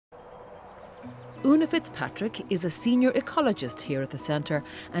Una Fitzpatrick is a senior ecologist here at the centre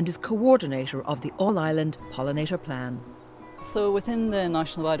and is coordinator of the All-Ireland Pollinator Plan. So within the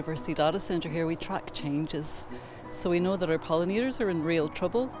National Biodiversity Data Centre here we track changes. So we know that our pollinators are in real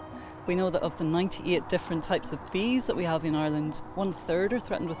trouble. We know that of the 98 different types of bees that we have in Ireland, 1/3 are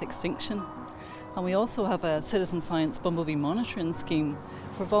threatened with extinction. And we also have a citizen science bumblebee monitoring scheme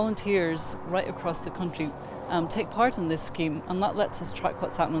where volunteers right across the country take part in this scheme, and that lets us track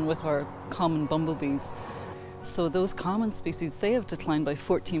what's happening with our common bumblebees. So those common species, they have declined by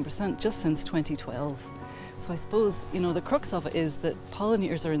 14% just since 2012. So I suppose, the crux of it is that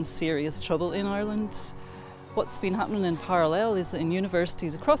pollinators are in serious trouble in Ireland. What's been happening in parallel is that in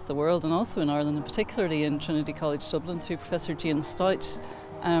universities across the world, and also in Ireland, and particularly in Trinity College Dublin through Professor Jean Stout,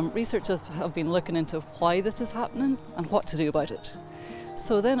 researchers have been looking into why this is happening and what to do about it.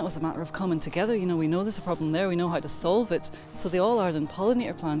 So then it was a matter of coming together. We know there's a problem there, we know how to solve it. So the All-Ireland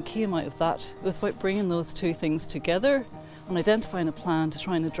Pollinator Plan came out of that. It was about bringing those two things together and identifying a plan to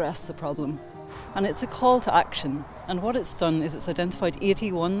try and address the problem. And it's a call to action. And what it's done is it's identified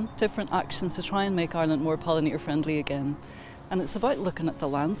 81 different actions to try and make Ireland more pollinator friendly again. And it's about looking at the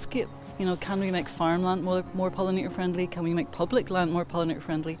landscape. Can we make farmland more pollinator friendly? Can we make public land more pollinator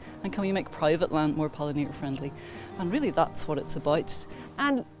friendly? And can we make private land more pollinator friendly? And really that's what it's about.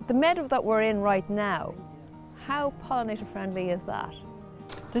 And the meadow that we're in right now, how pollinator friendly is that?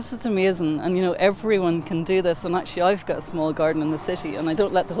 This is amazing, and everyone can do this. And actually I've got a small garden in the city and I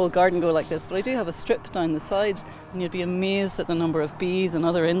don't let the whole garden go like this, but I do have a strip down the side, and you'd be amazed at the number of bees and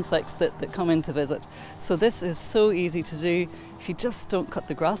other insects that come in to visit. So this is so easy to do if you just don't cut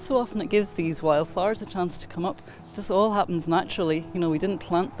the grass so often. It gives these wildflowers a chance to come up. This all happens naturally. We didn't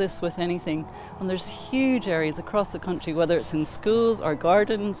plant this with anything. And there's huge areas across the country, whether it's in schools or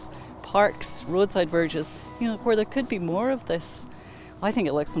gardens, parks, roadside verges, where there could be more of this. I think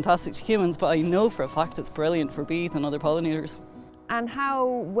it looks fantastic to humans, but I know for a fact it's brilliant for bees and other pollinators. And how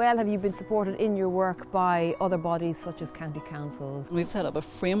well have you been supported in your work by other bodies such as county councils? We've set up a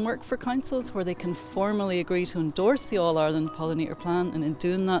framework for councils where they can formally agree to endorse the All-Ireland Pollinator Plan, and in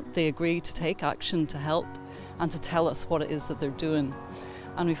doing that they agree to take action to help and to tell us what it is that they're doing.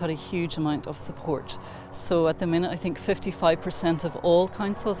 And we've had a huge amount of support. So at the minute I think 55% of all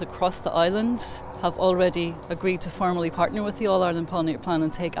councils across the island have already agreed to formally partner with the All-Ireland Pollinator Plan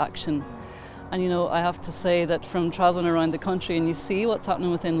and take action. And I have to say that from travelling around the country and you see what's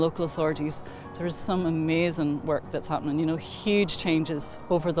happening within local authorities, there is some amazing work that's happening, huge changes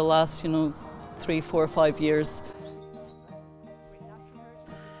over the last 3, 4, 5 years.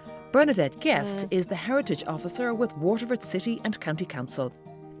 Bernadette Guest is the Heritage Officer with Waterford City and County Council.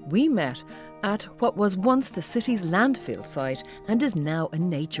 We met at what was once the city's landfill site and is now a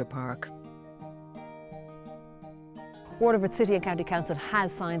nature park. Waterford City and County Council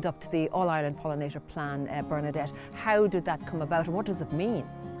has signed up to the All-Ireland Pollinator Plan, Bernadette. How did that come about and what does it mean?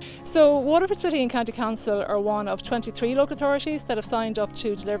 So Waterford City and County Council are one of 23 local authorities that have signed up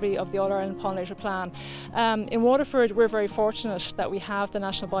to delivery of the All-Ireland Pollinator Plan. In Waterford we're very fortunate that we have the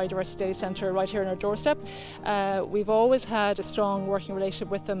National Biodiversity Data Centre right here on our doorstep. We've always had a strong working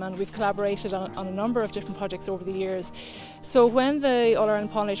relationship with them, and we've collaborated on a number of different projects over the years. So when the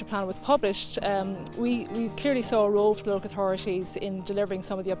All-Ireland Pollinator Plan was published, we clearly saw a role for the local authorities in delivering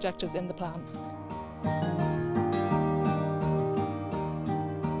some of the objectives in the plan.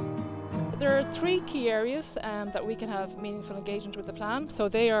 There are 3 key areas that we can have meaningful engagement with the plan. So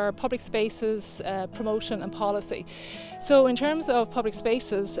they are public spaces, promotion and policy. So in terms of public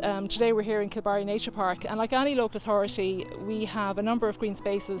spaces, today we're here in Kilbarry Nature Park, and like any local authority we have a number of green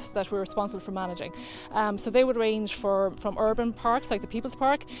spaces that we're responsible for managing. So they would range from urban parks like the People's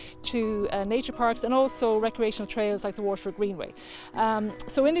Park to nature parks, and also recreational trails like the Waterford Greenway.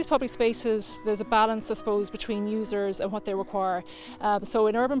 So in these public spaces there's a balance, I suppose, between users and what they require. So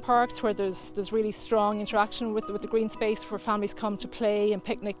in urban parks where there's really strong interaction with the green space, where families come to play and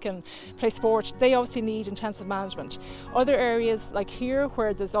picnic and play sport, they obviously need intensive management. Other areas like here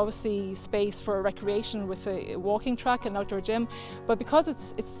where there's obviously space for recreation with a walking track and outdoor gym, but because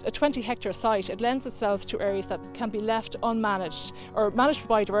it's a 20-hectare site, it lends itself to areas that can be left unmanaged or managed for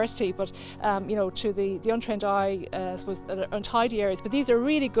biodiversity, but to the untrained eye, I suppose, untidy areas. But these are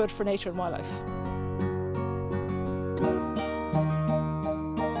really good for nature and wildlife.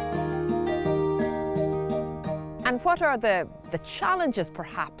 And what are the the challenges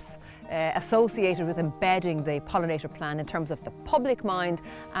perhaps associated with embedding the pollinator plan in terms of the public mind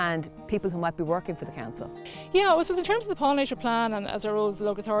and people who might be working for the council? Yeah, I suppose in terms of the pollinator plan and as our role as a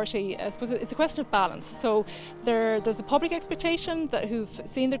local authority, I suppose it's a question of balance. So there's the public expectation that who've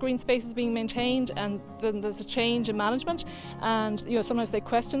seen the green spaces being maintained, and then there's a change in management, and sometimes they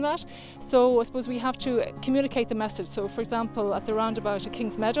question that. So I suppose we have to communicate the message. So for example, at the roundabout at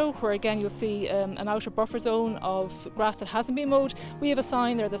King's Meadow, where again you'll see an outer buffer zone of grass that hasn't been mowed, we have a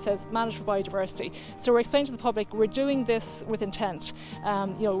sign there that says manage for biodiversity. So we're explaining to the public we're doing this with intent.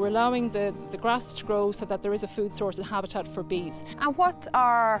 We're allowing the grass to grow so that there is a food source and habitat for bees. And what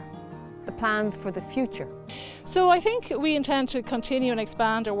are the plans for the future? So I think we intend to continue and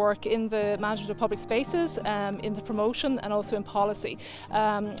expand our work in the management of public spaces, in the promotion and also in policy.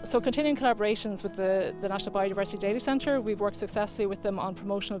 So continuing collaborations with the National Biodiversity Data Centre. We've worked successfully with them on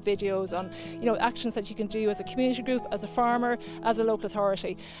promotional videos, on actions that you can do as a community group, as a farmer, as a local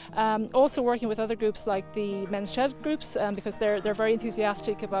authority. Also working with other groups like the Men's Shed groups, because they're very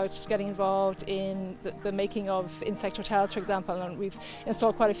enthusiastic about getting involved in the making of insect hotels, for example, and we've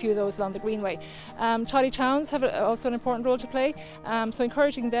installed quite a few of those along the Greenway. Tidy Towns have also an important role to play, so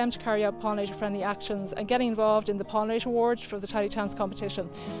encouraging them to carry out pollinator friendly actions and getting involved in the pollinator award for the Tidy Towns competition.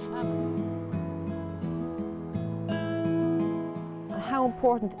 How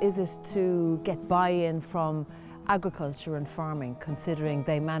important is it to get buy-in from agriculture and farming, considering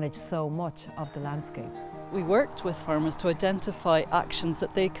they manage so much of the landscape? We worked with farmers to identify actions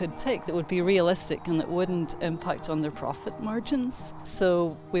that they could take that would be realistic and that wouldn't impact on their profit margins.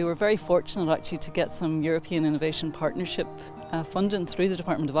 So we were very fortunate actually to get some European Innovation Partnership funding through the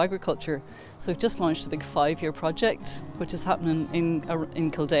Department of Agriculture. So we've just launched a big 5-year project which is happening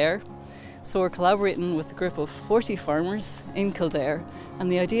in Kildare. So we're collaborating with a group of 40 farmers in Kildare, and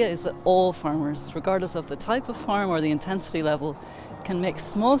the idea is that all farmers, regardless of the type of farm or the intensity level, can make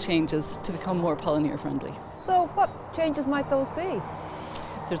small changes to become more pollinator friendly. So what changes might those be?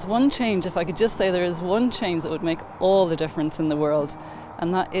 There's one change, if I could just say there is one change that would make all the difference in the world,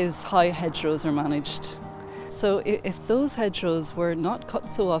 and that is how hedgerows are managed. So if those hedgerows were not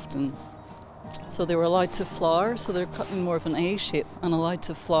cut so often, so they were allowed to flower, so they're cut in more of an A shape and allowed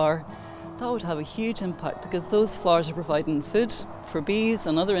to flower, that would have a huge impact, because those flowers are providing food for bees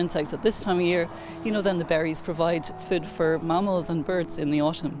and other insects at this time of year. Then the berries provide food for mammals and birds in the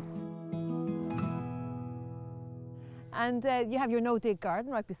autumn. And you have your no-dig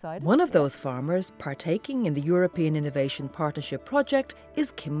garden right beside it. One of those farmers partaking in the European Innovation Partnership project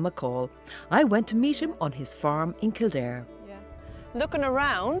is Kim McCall. I went to meet him on his farm in Kildare. Yeah. Looking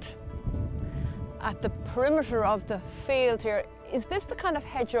around at the perimeter of the field here, is this the kind of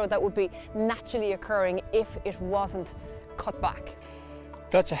hedgerow that would be naturally occurring if it wasn't cut back?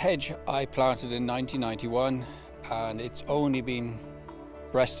 That's a hedge I planted in 1991, and it's only been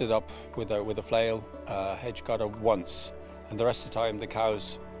breasted up with a flail, hedge cutter once, and the rest of the time the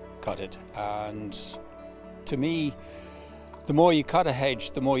cows cut it. And to me, the more you cut a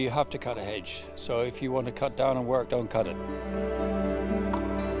hedge, the more you have to cut a hedge. So if you want to cut down on work, don't cut it.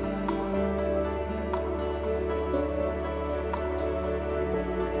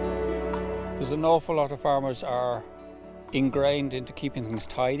 There's an awful lot of farmers are ingrained into keeping things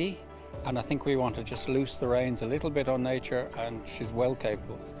tidy, and I think we want to just loose the reins a little bit on nature, and she's well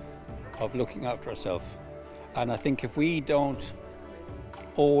capable of looking after herself. And I think if we don't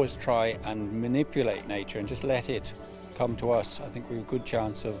always try and manipulate nature and just let it come to us, I think we have a good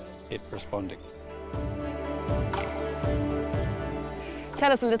chance of it responding.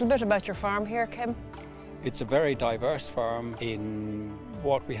 Tell us a little bit about your farm here, Kim. It's a very diverse farm in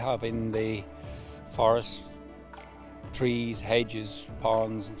what we have in the forest, trees, hedges,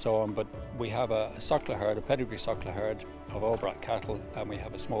 ponds and so on, but we have a suckler herd, a pedigree suckler herd of Aubrac cattle, and we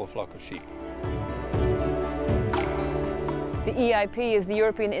have a small flock of sheep. The EIP is the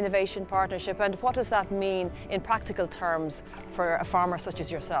European Innovation Partnership, and what does that mean in practical terms for a farmer such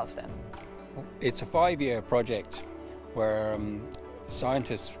as yourself then? It's a 5-year project where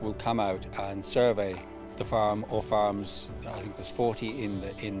scientists will come out and survey the farm or farms. I think there's 40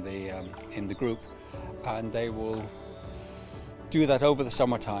 in the group, and they will do that over the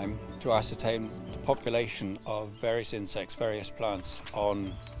summertime to ascertain the population of various insects, various plants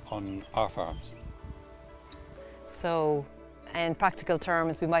on our farms. So, in practical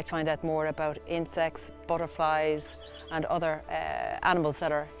terms, we might find out more about insects, butterflies, and other animals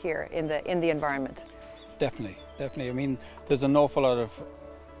that are here in the environment. Definitely, definitely. I mean, there's an awful lot of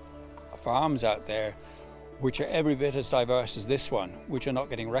farms out there which are every bit as diverse as this one, which are not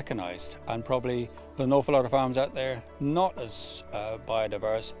getting recognised. And probably there's an awful lot of farms out there not as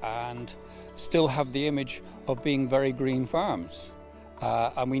biodiverse and still have the image of being very green farms.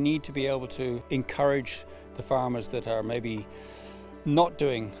 And we need to be able to encourage the farmers that are maybe not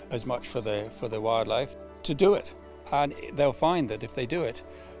doing as much for the wildlife to do it. And they'll find that if they do it,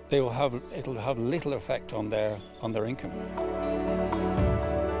 it'll have little effect on their income.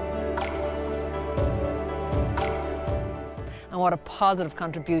 And what a positive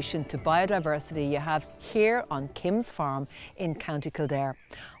contribution to biodiversity you have here on Kim's farm in County Kildare.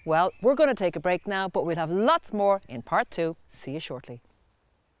 Well, we're going to take a break now, but we'll have lots more in part 2. See you shortly.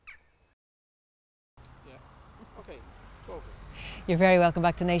 You're very welcome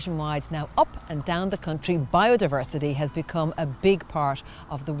back to Nationwide. Now, up and down the country, biodiversity has become a big part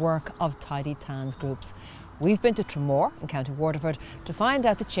of the work of Tidy Towns groups. We've been to Tramore in County Waterford to find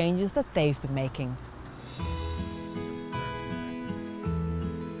out the changes that they've been making.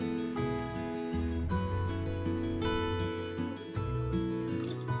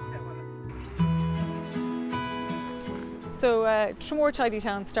 So Tramore Tidy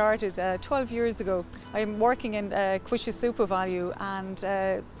Town started 12 years ago. I'm working in Quisha SuperValue,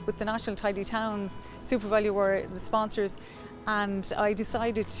 and with the National Tidy Towns, SuperValue were the sponsors, and I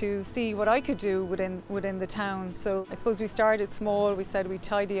decided to see what I could do within the town. So I suppose we started small. We said we'd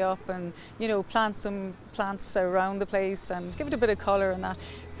tidy up and, you know, plant some plants around the place and give it a bit of colour and that.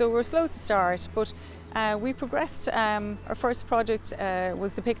 So we're slow to start, but we progressed. Our first project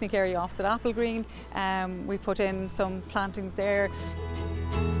was the picnic area opposite Apple Green. We put in some plantings there.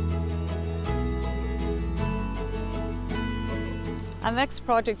 And the next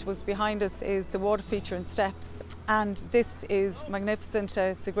project was behind us is the water feature and steps, and this is magnificent.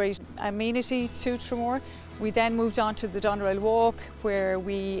 It's a great amenity to Tramore. We then moved on to the Doneraile Walk, where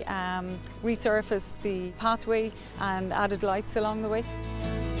we resurfaced the pathway and added lights along the way.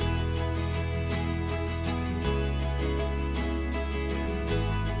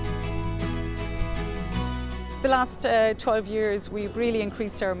 The last 12 years we've really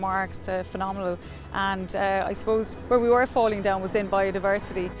increased our marks, phenomenal, and I suppose where we were falling down was in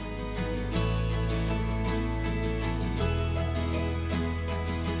biodiversity.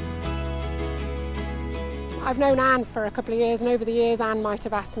 I've known Anne for a couple of years, and over the years Anne might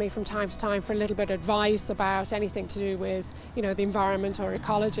have asked me from time to time for a little bit of advice about anything to do with, you know, the environment or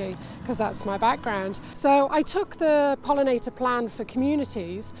ecology, because that's my background. So I took the Pollinator Plan for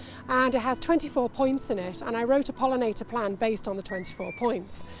communities, and it has 24 points in it, and I wrote a pollinator plan based on the 24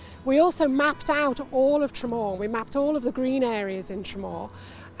 points. We also mapped out all of Tramore. We mapped all of the green areas in Tramore,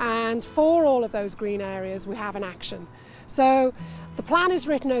 and for all of those green areas we have an action. So the plan is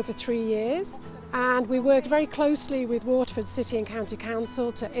written over 3 years, and we worked very closely with Waterford City and County Council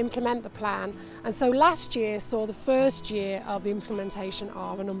to implement the plan, and so last year saw the first year of the implementation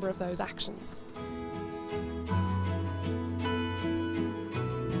of a number of those actions.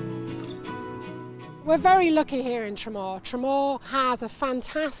 We're very lucky here in Tramore. Tramore has a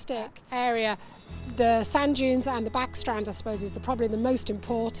fantastic area. The sand dunes and the backstrand, I suppose, is probably the most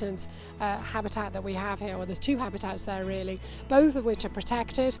important habitat that we have here. Well, there's two habitats there really, both of which are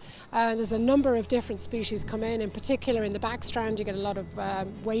protected. There's a number of different species come in particular in the backstrand you get a lot of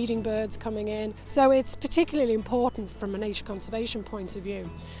wading birds coming in. So it's particularly important from a nature conservation point of view.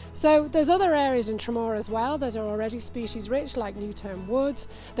 So there's other areas in Tramore as well that are already species rich, like Newturn Woods,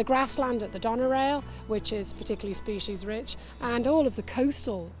 the grassland at the Doneraile, which is particularly species rich, and all of the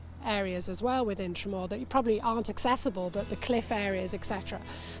coastal areas as well within Tramore that probably aren't accessible, but the cliff areas, etc.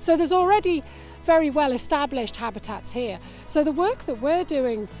 So there's already very well established habitats here. So the work that we're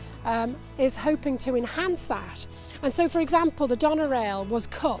doing is hoping to enhance that. And so, for example, the Doneraile was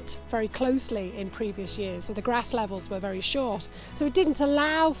cut very closely in previous years, so the grass levels were very short. So it didn't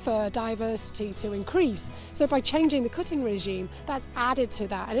allow for diversity to increase. So by changing the cutting regime, that's added to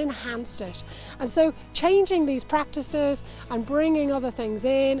that and enhanced it. And so changing these practices and bringing other things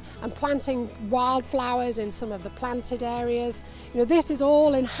in and planting wildflowers in some of the planted areas, you know, this is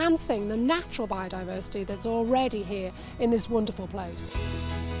all enhancing the natural biodiversity that's already here in this wonderful place.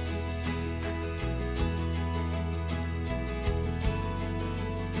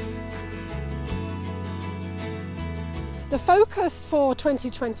 The focus for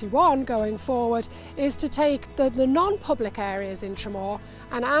 2021 going forward is to take the non-public areas in Tramore,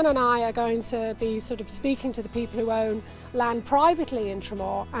 and Anne and I are going to be sort of speaking to the people who own land privately in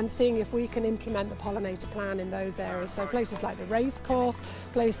Tramore and seeing if we can implement the pollinator plan in those areas. So places like the racecourse,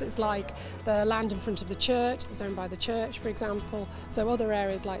 places like the land in front of the church, that's owned by the church, for example, so other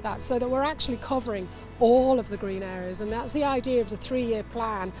areas like that, so that we're actually covering all of the green areas. And that's the idea of the 3-year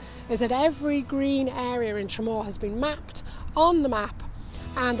plan, is that every green area in Tramore has been mapped on the map,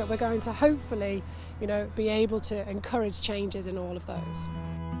 and that we're going to hopefully, be able to encourage changes in all of those.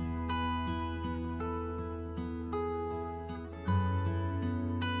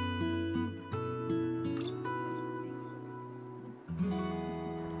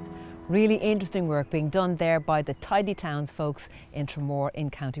 Really interesting work being done there by the Tidy Towns folks in Tramore in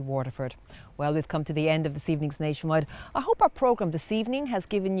County Waterford. Well, we've come to the end of this evening's Nationwide. I hope our programme this evening has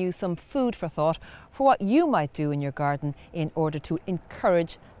given you some food for thought for what you might do in your garden in order to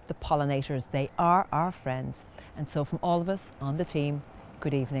encourage the pollinators. They are our friends. And so from all of us on the team,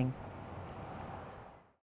 good evening.